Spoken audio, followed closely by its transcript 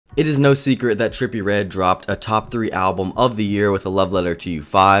It is no secret that Trippie Redd dropped a top 3 album of the year with A Love Letter to You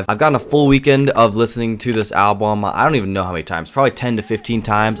 5. I've gotten a full weekend of listening to this album. I don't even know how many times, probably 10 to 15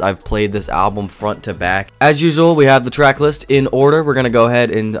 times I've played this album front to back. As usual, we have the track list in order. We're going to go ahead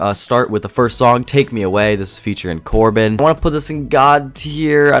and start with the first song, Take Me Away. This is featuring Corbin. I want to put this in God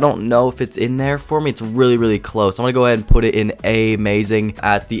tier. I don't know if it's in there for me. It's really, really close. I'm going to go ahead and put it in Amazing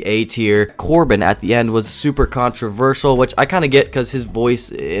at the A tier. Corbin at the end was super controversial, which I kind of get because his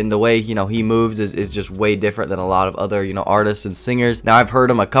voice in the way, he moves is just way different than a lot of other, artists and singers. Now, I've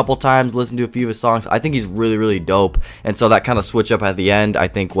heard him a couple times, listened to a few of his songs. I think he's really, really dope. And so that kind of switch up at the end, I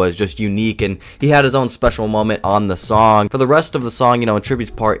think, was just unique. And he had his own special moment on the song. For the rest of the song, in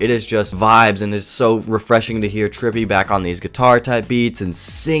Trippie's part, it is just vibes. And it's so refreshing to hear Trippie back on these guitar type beats and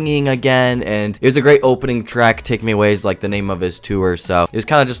singing again. And it was a great opening track. Take Me Away is like the name of his tour. So it was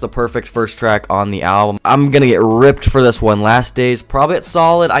kind of just the perfect first track on the album. I'm going to get ripped for this one. Last Days, probably at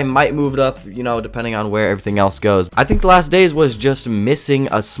solid. I might move it up, depending on where everything else goes. I think The Last Days was just missing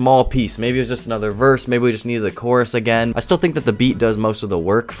a small piece. Maybe it was just another verse. Maybe we just needed the chorus again. I still think that the beat does most of the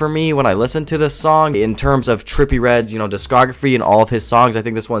work for me when I listen to this song. In terms of Trippie Redd's, discography and all of his songs, I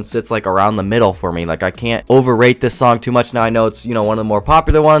think this one sits like around the middle for me. Like, I can't overrate this song too much. Now I know it's, one of the more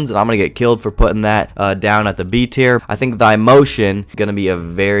popular ones, and I'm gonna get killed for putting that down at the B tier. I think Thy Motion is gonna be a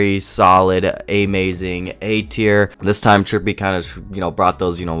very solid, amazing A tier. This time Trippie kind of, brought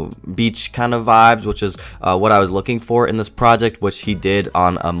those, beach kind of vibes, which is what I was looking for in this project, which he did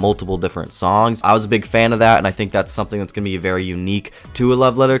on multiple different songs. I was a big fan of that, and I think that's something that's going to be very unique to A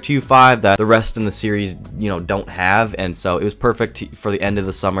Love Letter to You 5 that the rest in the series, don't have. And so it was perfect for the end of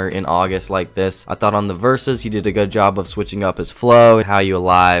the summer in August like this. I thought on the verses, he did a good job of switching up his flow and How You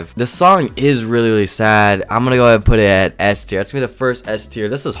Alive. This song is really, really sad. I'm going to go ahead and put it at S tier. That's going to be the first S tier.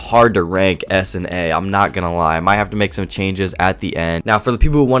 This is hard to rank S and A. I'm not going to lie. I might have to make some changes at the end. Now, for the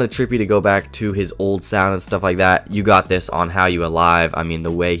people who wanted Trippie to go back to his old sound and stuff like that, you got this on How You Alive. I mean,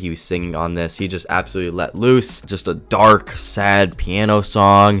 the way he was singing on this, he just absolutely let loose. Just a dark, sad piano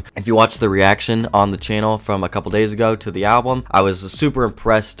song. If you watch the reaction on the channel from a couple days ago to the album, I was super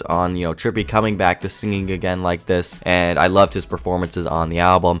impressed on, Trippie coming back to singing again like this, and I loved his performances on the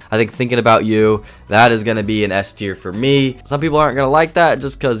album. I think Thinking About You, that is going to be an S tier for me. Some people aren't going to like that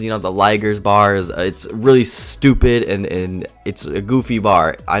just because, the Ligers bar is, it's really stupid and it's a goofy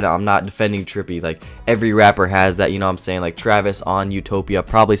bar. I'm not defending Trippie. Like, every rapper has that, I'm saying? Like, Travis on Utopia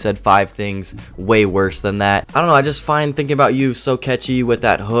probably said 5 things way worse than that. I don't know, I just find Thinking About You so catchy with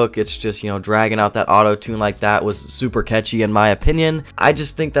that hook. It's just, dragging out that auto-tune like that was super catchy in my opinion. I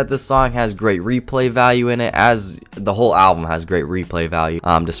just think that this song has great replay value in it, as the whole album has great replay value,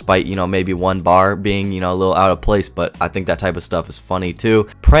 despite, maybe one bar being, a little out of place, but I think that type of stuff is funny too.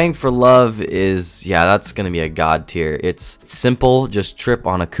 Praying for Love is, yeah, that's gonna be a God tier. It's simple, just Tripp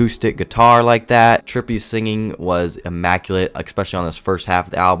on acoustic guitar like that. Trippie's singing was immaculate, especially on this first half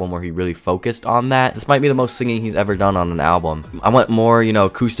of the album where he really focused on that. This might be the most singing he's ever done on an album. I want more,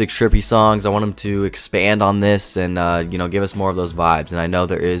 acoustic Trippie songs. I want him to expand on this and, give us more of those vibes. And I know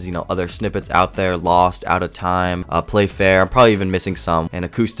there is, other snippets out there, Lost, Out of Time, Play Fair. I'm probably even missing some. And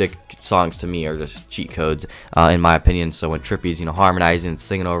acoustic songs to me are just cheat codes, in my opinion. So when Trippie's, harmonizing and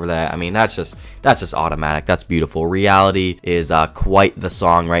singing over that, I mean, that's just automatic. That's beautiful. Reality is quite the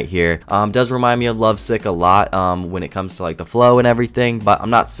song right here. Does remind me of Lovesick a lot when it comes to like the flow and everything, but I'm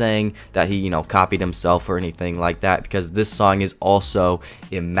not saying that he copied himself or anything like that, because this song is also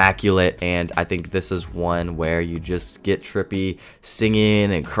immaculate, and I think this is one where you just get Trippie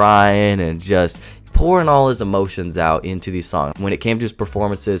singing and crying and just pouring all his emotions out into these songs. When it came to his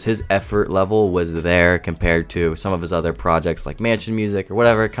performances, his effort level was there compared to some of his other projects like Mansion Music or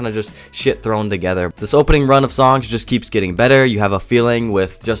whatever, kind of just shit thrown together. This opening run of songs just keeps getting better. You have a feeling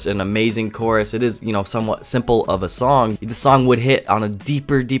with just an amazing chorus. It is, somewhat simple of a song. The song would hit on a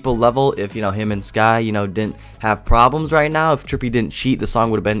deeper level if, him and Sky, didn't have problems right now. If Trippie didn't cheat, the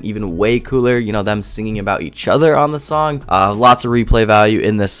song would have been even way cooler, them singing about each other on the song. Lots of replay value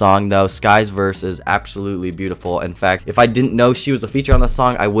in this song though. Sky's verse is absolutely beautiful. In fact, if I didn't know she was a feature on the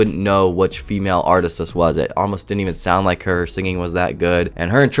song, I wouldn't know which female artist this was. It almost didn't even sound like her singing was that good.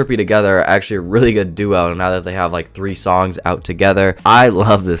 And her and Trippie together are actually a really good duo now that they have like 3 songs out together. I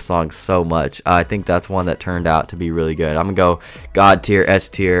love this song so much. I think that's one that turned out to be really good. I'm gonna go God tier, S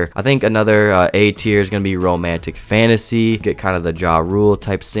tier. I think another A tier is gonna be Romantic Fantasy. Get kind of the Ja Rule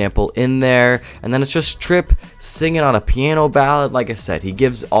type sample in there, and then it's just Tripp singing on a piano ballad. Like I said, he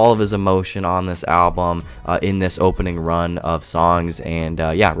gives all of his emotion on this album. album in this opening run of songs. And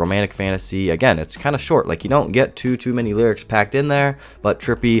yeah, Romantic Fantasy, again, it's kind of short. Like, you don't get too many lyrics packed in there, but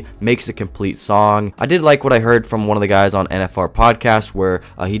Trippie makes a complete song. I did like what I heard from one of the guys on NFR podcast, where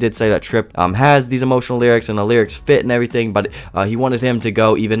he did say that Tripp has these emotional lyrics and the lyrics fit and everything, but he wanted him to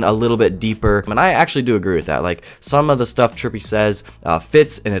go even a little bit deeper. And I actually do agree with that. Like, some of the stuff Trippie says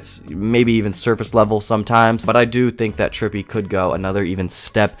fits, and it's maybe even surface level sometimes, but I do think that Trippie could go another even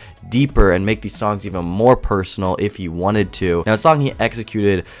step deeper and make these songs even more personal if he wanted to. Now, a song he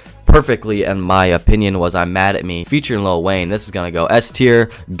executed perfectly, in my opinion, was I'm Mad at Me, featuring Lil Wayne. This is gonna go S tier,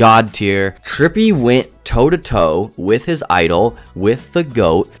 God tier. Trippie went toe-to-toe with his idol, with the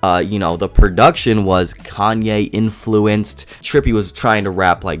GOAT. You know, the production was Kanye influenced. Trippie was trying to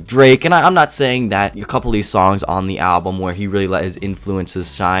rap like Drake, and I'm not saying that a couple of these songs on the album where he really let his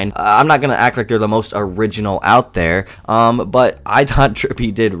influences shine, I'm not gonna act like they're the most original out there, but I thought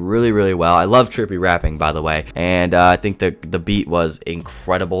Trippie did really well. I love Trippie rapping, by the way, and I think the beat was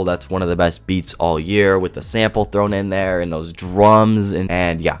incredible. That's one of the best beats all year, with the sample thrown in there and those drums,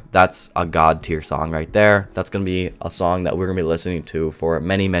 and yeah, that's a God tier song right there. That's gonna be a song that we're gonna be listening to for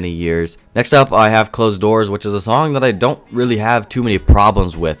many years. Next up, I have Closed Doors, which is a song that I don't really have too many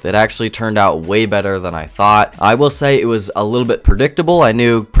problems with. It actually turned out way better than I thought. I will say it was a little bit predictable. I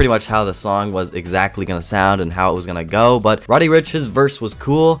knew pretty much how the song was exactly gonna sound and how it was gonna go, but Roddy Ricch, his verse was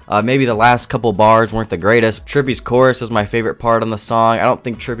cool. Maybe the last couple bars weren't the greatest. Trippie's chorus is my favorite part on the song. I don't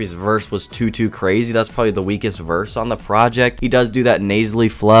think Trippie's verse was too crazy. That's probably the weakest verse on the project. He does do that nasally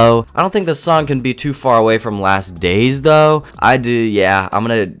flow. I don't think the song can be too far away from Last Days, though. I do, yeah. I'm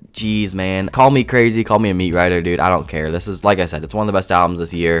gonna, jeez, man. Call me crazy, call me a meat writer, dude. I don't care. This is, like I said, it's one of the best albums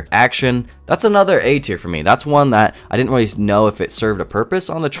this year. Action, that's another A tier for me. That's one that I didn't really know if it served a purpose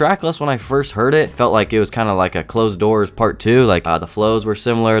on the track list when I first heard it. Felt like it was kind of like a Closed Doors part 2. Like, the flows were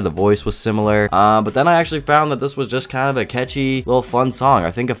similar, the voice was similar. But then I actually found that this was just kind of a catchy, little fun song.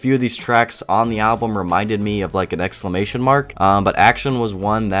 I think a few of these tracks on the album reminded me of like an exclamation mark. But Action was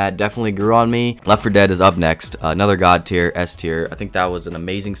one that definitely grew on me. Left 4 Dead is up next. Another God tier, S tier. I think that was an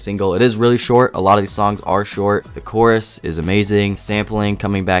amazing single. It is really short. A lot of these songs are short. The chorus is amazing. Sampling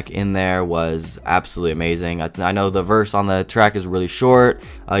coming back in there was absolutely amazing. I know the verse on the track is really short.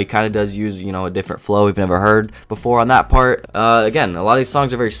 He kind of does use, you know, a different flow we've never heard before on that part. Again, a lot of these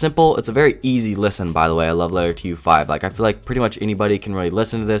songs are very simple. It's a very easy listen, by the way. I love Letter to You 5. Like, I feel like pretty much anybody can really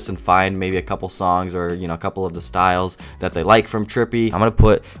listen to this and find maybe a couple songs or, you know, a couple of the styles that they like from Trippie. I'm gonna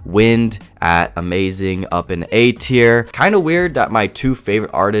put Wind at amazing up in A tier. Kind of weird that my 2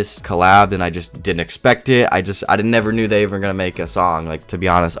 favorite artists collabed and I just didn't expect it. I never knew they were gonna make a song, like, to be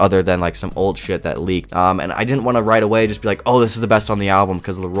honest, other than like some old shit that leaked. And I didn't want to right away just be like, oh, this is the best on the album,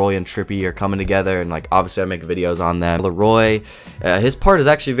 because Leroy and Trippie are coming together, and like obviously I make videos on them. Leroy, his part is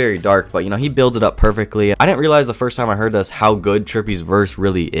actually very dark, but you know, he builds it up perfectly. I didn't realize the first time I heard this how good Trippie's verse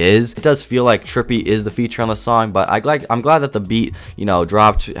really is. It does feel like Trippie is the feature on the song, but I'm glad that the beat, you know,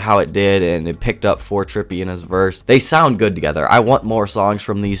 dropped how it did and it picked up for Trippie in his verse. They sound good together. I want more songs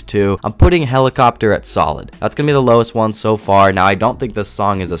from these two. I'm putting Helicopter at solid. That's gonna be the lowest one so far. Now, I don't think this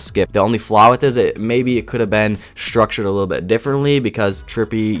song is a skip. The only flaw with this, maybe it could have been structured a little bit differently, because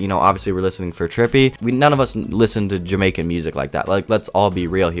Trippie, you know, obviously we're listening for Trippie. None of us listen to Jamaican music like that. Like, let's all be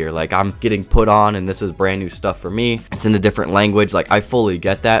real here. Like, I'm getting put on and this is brand new stuff for me. It's in a different language. Like, I fully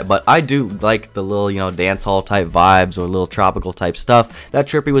get that, but I do like the little, you know, dance hall type vibes or little tropical type stuff that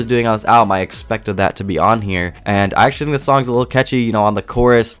Trippie was doing on this album. I expected that to be on here, and I actually think the song's a little catchy, you know, on the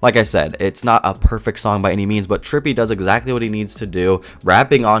chorus. Like I said, it's not a perfect song by any means, but Trippie does exactly what he needs to do.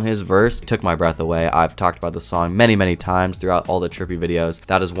 Rapping on his verse took my breath away. I've talked about the song many times throughout all the Trippie videos.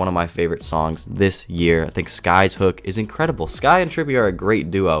 That is one of my favorite songs this year. I think Sky's hook is incredible. Sky and Trippie are a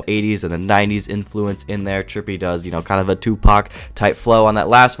great duo. 80s and the 90s influence in there. Trippie does, you know, kind of a Tupac type flow on that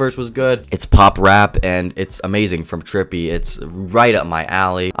last verse was good. It's pop rap and it's amazing from Trippie. It's right up my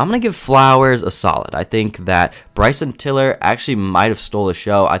alley. I'm gonna give Flowers a solid. I think that Bryson Tiller actually might have stole the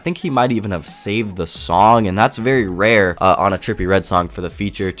show. I think he might even have saved the song, and that's very rare on a Trippie Redd song for the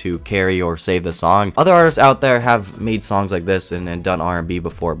feature to carry or save the song. Other artists out there have made songs like this and done R&B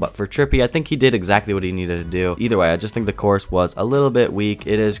before, but for Trippie, I think he did exactly what he needed to do. Either way, I just think the chorus was a little bit weak.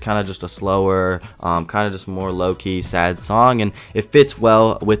 It is kind of just a slower, kind of just more low-key, sad song, and it fits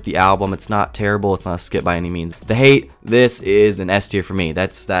well with the album. It's not terrible. It's not a skip by any means. The Hate, this is an S tier for me.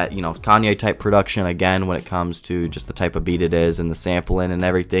 That's that, you know, Kanye type production again when it comes to just the type of beat it is and the sampling and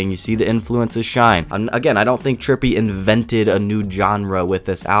everything. You see the influences shine. Again, I don't think Trippie invented a new genre with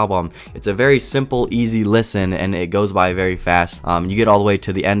this album. It's a very simple, easy listen, and it goes by very fast. You get all the way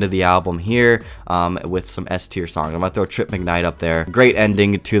to the end of the album here with some S tier songs. I'm gonna throw Trip McKnight up there. Great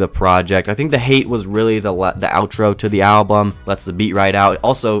ending to the project. I think the hate was really the outro to the album. Lets the beat right out.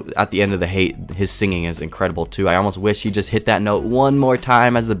 Also, at the end of the hate, his singing is incredible too. I almost wish he just hit that note one more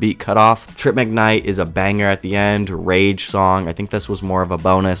time as the beat cut off. Trip McKnight is a banger at the end. Rage song. I think this was more of a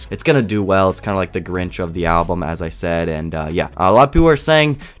bonus. It's gonna do well. It's kind of like the Grinch of the album, as I said. And yeah, a lot of people are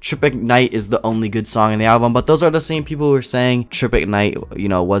saying Trip McKnight is the only good song in the album, but those are the same people who are saying Trip McKnight, you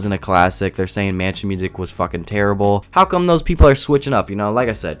know, wasn't a classic. They're saying Mansion Music was fucking terrible. How come those people are switching up? You know, like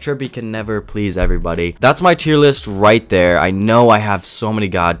I said, Trippie can never please everybody. That's my tier list right there. I know I have so many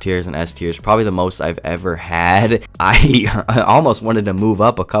God tiers and S tiers, probably the most I've ever had. I almost wanted to move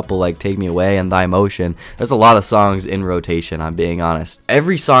up a couple, like Take Me Away and Thy Motion. There's a lot of songs in rotation, I'm being honest.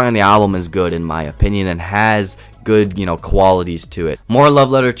 Every song on the album is good in my opinion and has good, you know, qualities to it. More Love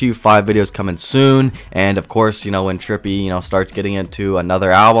Letter to You 5 videos coming soon, and of course, you know, when Trippie, you know, starts getting into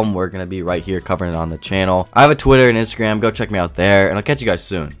another album, we're gonna be right here covering it on the channel. I have a Twitter and Instagram, go check me out there, and I'll catch you guys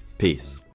soon. Peace.